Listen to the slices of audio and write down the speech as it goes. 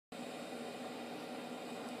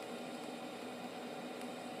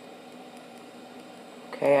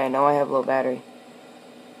Okay, I know I have low battery.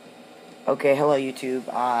 Okay, hello YouTube.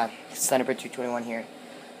 It's DW2 here.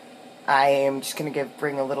 I am just gonna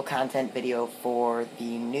bring a little content video for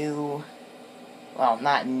the new, well,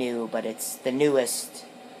 not new, but it's the newest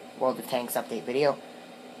World of Tanks update video.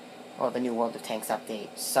 Well, the new World of Tanks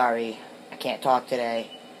update. Sorry, I can't talk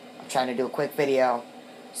today. I'm trying to do a quick video.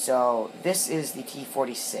 So, this is the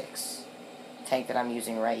T-46 tank that I'm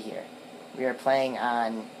using right here. We are playing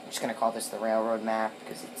on, I'm just going to call this the railroad map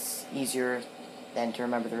because it's easier than to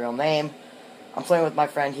remember the real name. I'm playing with my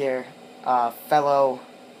friend here, fellow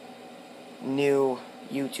new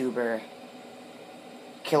YouTuber,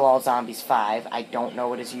 Kill All Zombies 5. I don't know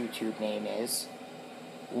what his YouTube name is.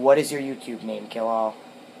 What is your YouTube name, Kill All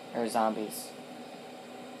or Zombies?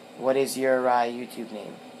 What is your YouTube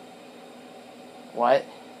name? What?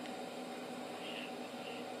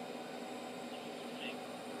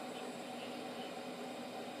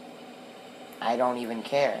 I don't even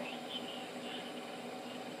care.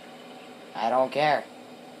 I don't care.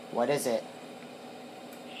 What is it?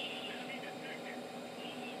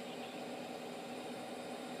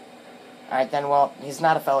 Alright then, well, he's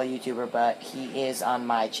not a fellow YouTuber, but he is on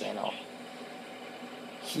my channel.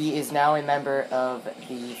 He is now a member of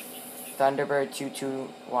the Thunderbird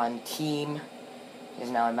 221 team.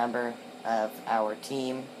 He's now a member of our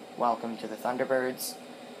team. Welcome to the Thunderbirds.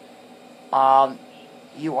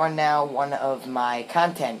 You are now one of my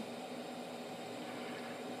content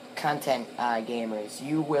gamers.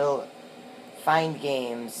 You will find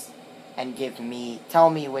games and tell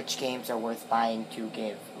me which games are worth buying to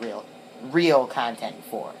give real content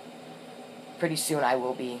for. Pretty soon I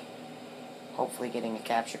will be hopefully getting a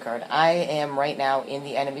capture card. I am right now in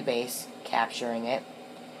the enemy base, capturing it.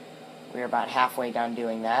 We're about halfway done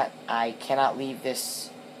doing that. I cannot leave this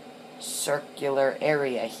circular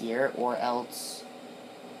area here, or else,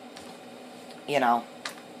 you know,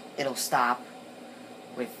 it'll stop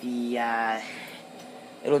with the,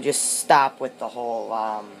 it'll just stop with the whole,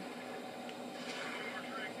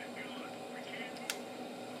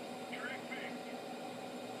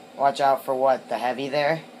 watch out for what, the heavy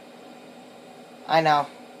there? I know.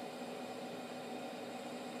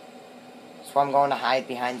 So I'm going to hide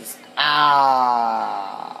behind this.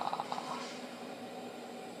 Ah.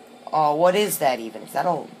 Oh, what is that even? Is that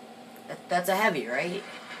a... That's a heavy, right?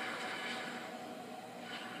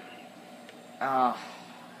 Oh.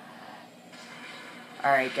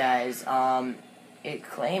 Alright, guys. It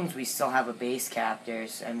claims we still have a base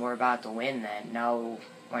captors, and we're about to win then. No,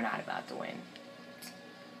 we're not about to win.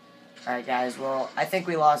 Alright, guys, well, I think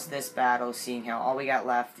we lost this battle, seeing how all we got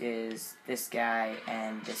left is this guy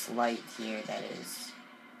and this light here that is...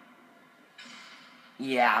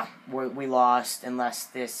 Yeah, we lost,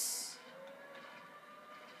 unless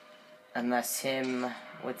him...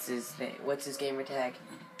 What's his name? What's his gamer tag?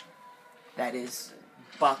 That is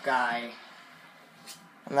Buckeye.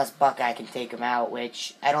 Unless Buckeye can take him out,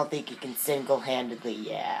 which I don't think he can single-handedly,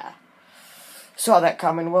 yeah. Saw that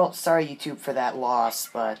coming. Well, sorry YouTube for that loss,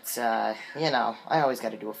 but, you know, I always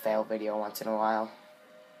gotta do a fail video once in a while.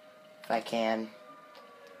 If I can.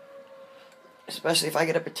 Especially if I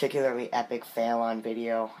get a particularly epic fail on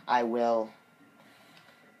video, I will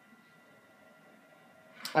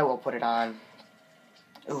put it on.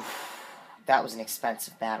 Oof. That was an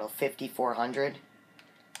expensive battle. 5,400.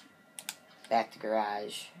 Back to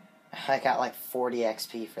garage. I got like 40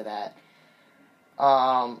 XP for that.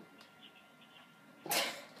 I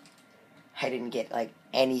didn't get, like,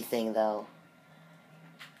 anything, though.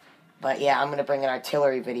 But, yeah, I'm going to bring an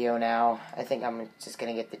artillery video now. I think I'm just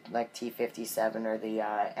going to get the, like, T-57 or the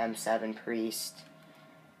M7 Priest.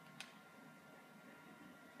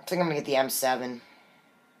 I think I'm going to get the M7.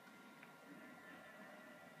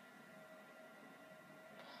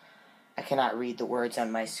 I cannot read the words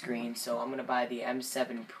on my screen, so I'm going to buy the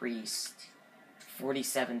M7 Priest.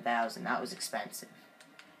 47,000. That was expensive.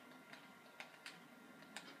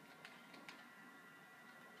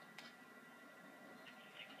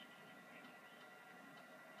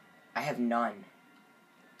 I have none.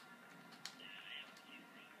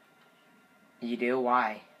 You do?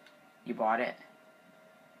 Why? You bought it?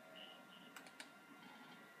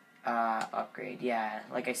 Upgrade. Yeah,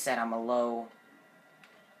 like I said, I'm a low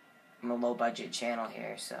budget channel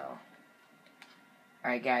here, so.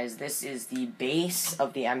 Alright guys, this is the base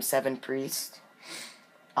of the M7 Priest.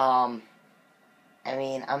 I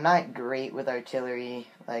mean, I'm not great with artillery,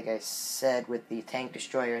 like I said, with the tank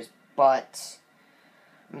destroyers, but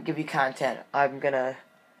I'm going to give you content. I'm going to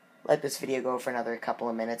let this video go for another couple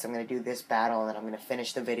of minutes. I'm going to do this battle, and then I'm going to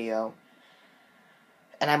finish the video.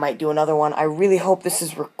 And I might do another one. I really hope this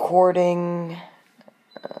is recording.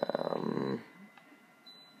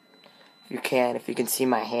 if you can see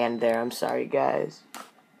my hand there. I'm sorry, guys.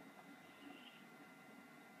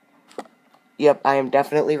 Yep, I am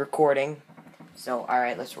definitely recording. So,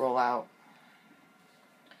 alright, let's roll out.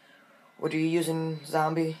 What are you using,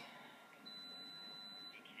 zombie?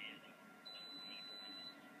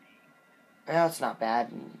 No, it's not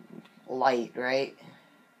bad. Light, right?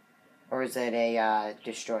 Or is it a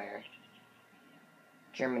destroyer?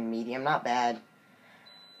 German medium, not bad.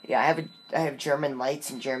 Yeah, I have German lights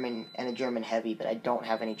and a German heavy, but I don't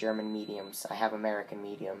have any German mediums. I have American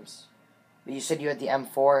mediums. But you said you had the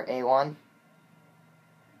M4 A1?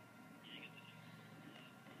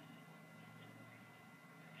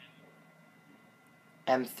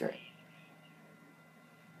 M3.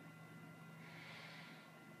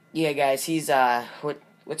 Yeah, guys, he's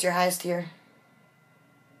what's your highest tier?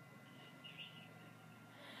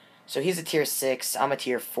 So he's a tier 6, I'm a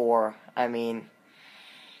tier 4. I mean,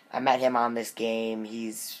 I met him on this game.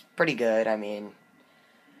 He's pretty good. I mean,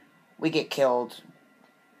 we get killed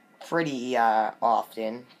pretty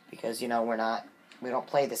often because, you know, we don't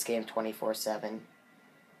play this game 24/7.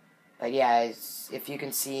 But yeah, if you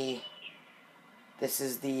can see, this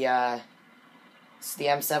is it's the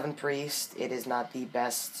M7 Priest. It is not the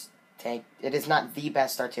best tank. It is not the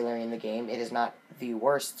best artillery in the game. It is not the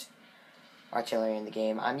worst artillery in the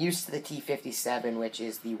game. I'm used to the T-57, which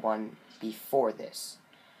is the one before this.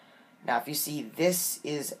 Now, if you see, this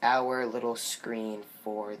is our little screen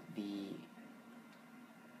for the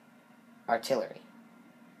artillery.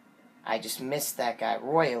 I just missed that guy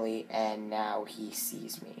royally, and now he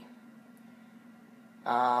sees me.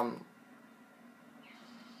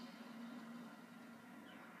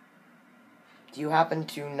 Do you happen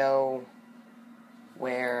to know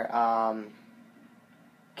where,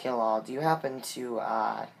 Kill All, do you happen to,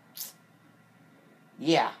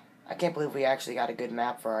 yeah, I can't believe we actually got a good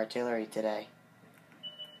map for artillery today.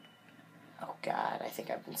 Oh god, I think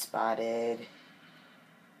I've been spotted.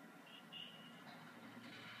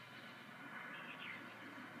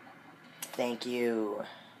 Thank you.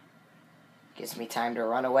 Gives me time to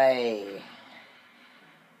run away.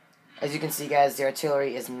 As you can see, guys, the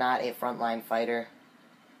artillery is not a frontline fighter.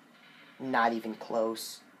 Not even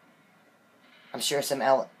close. I'm sure some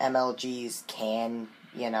MLGs can,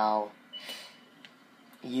 you know,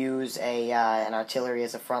 use an artillery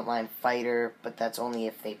as a frontline fighter, but that's only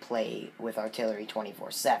if they play with artillery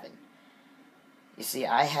 24/7. You see,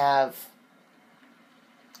 I have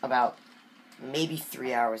about maybe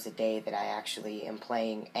 3 hours a day that I actually am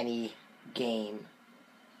playing any game,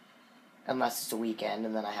 unless it's a weekend,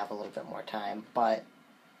 and then I have a little bit more time. But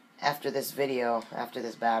after this video, after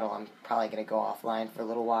this battle, I'm probably going to go offline for a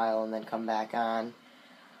little while and then come back on.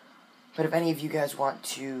 But if any of you guys want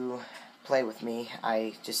to play with me,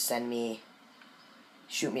 just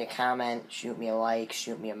shoot me a comment, shoot me a like,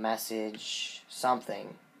 shoot me a message,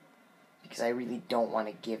 something. Because I really don't want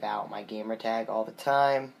to give out my gamer tag all the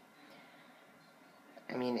time.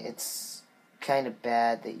 I mean, it's kind of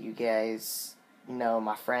bad that you guys know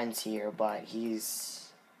my friend's here, but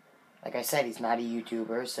he's, like I said, he's not a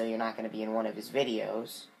YouTuber, so you're not going to be in one of his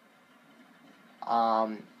videos.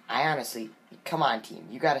 I honestly, come on team,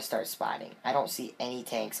 you got to start spotting. I don't see any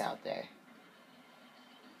tanks out there.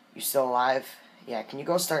 You still alive? Yeah, can you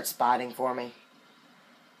go start spotting for me?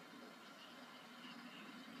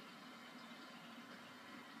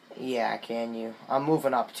 Yeah, can you? I'm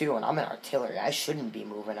moving up too, and I'm in artillery. I shouldn't be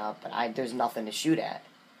moving up, but there's nothing to shoot at.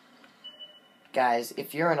 Guys,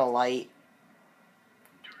 if you're in a light...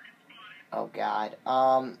 Oh, God.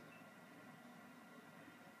 Oh,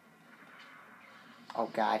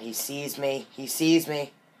 God, he sees me. He sees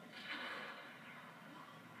me.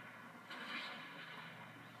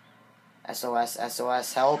 SOS,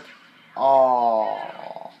 SOS, help.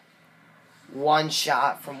 Oh. One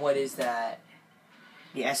shot from, what is that?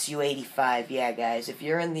 The SU-85. Yeah, guys, if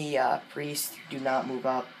you're in the Priest, do not move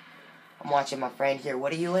up. I'm watching my friend here.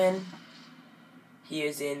 What are you in? He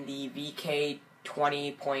is in the VK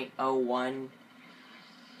 20.01.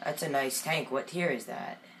 That's a nice tank. What tier is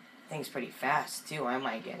that? Thing's pretty fast, too. I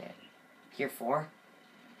might get it. Tier 4?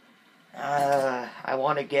 I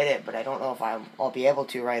want to get it, but I don't know if I'll be able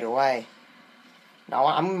to right away. No,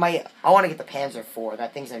 I want to get the Panzer 4.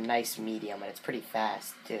 That thing's a nice medium, and it's pretty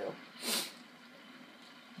fast, too.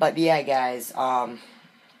 But yeah, guys,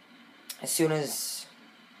 as soon as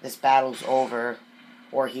this battle's over,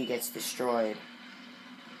 or he gets destroyed,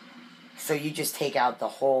 so you just take out the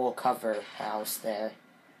whole cover house there.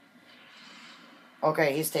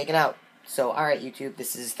 Okay, he's taken out. So, alright, YouTube,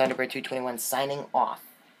 this is Thunderbird221 signing off.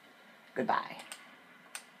 Goodbye.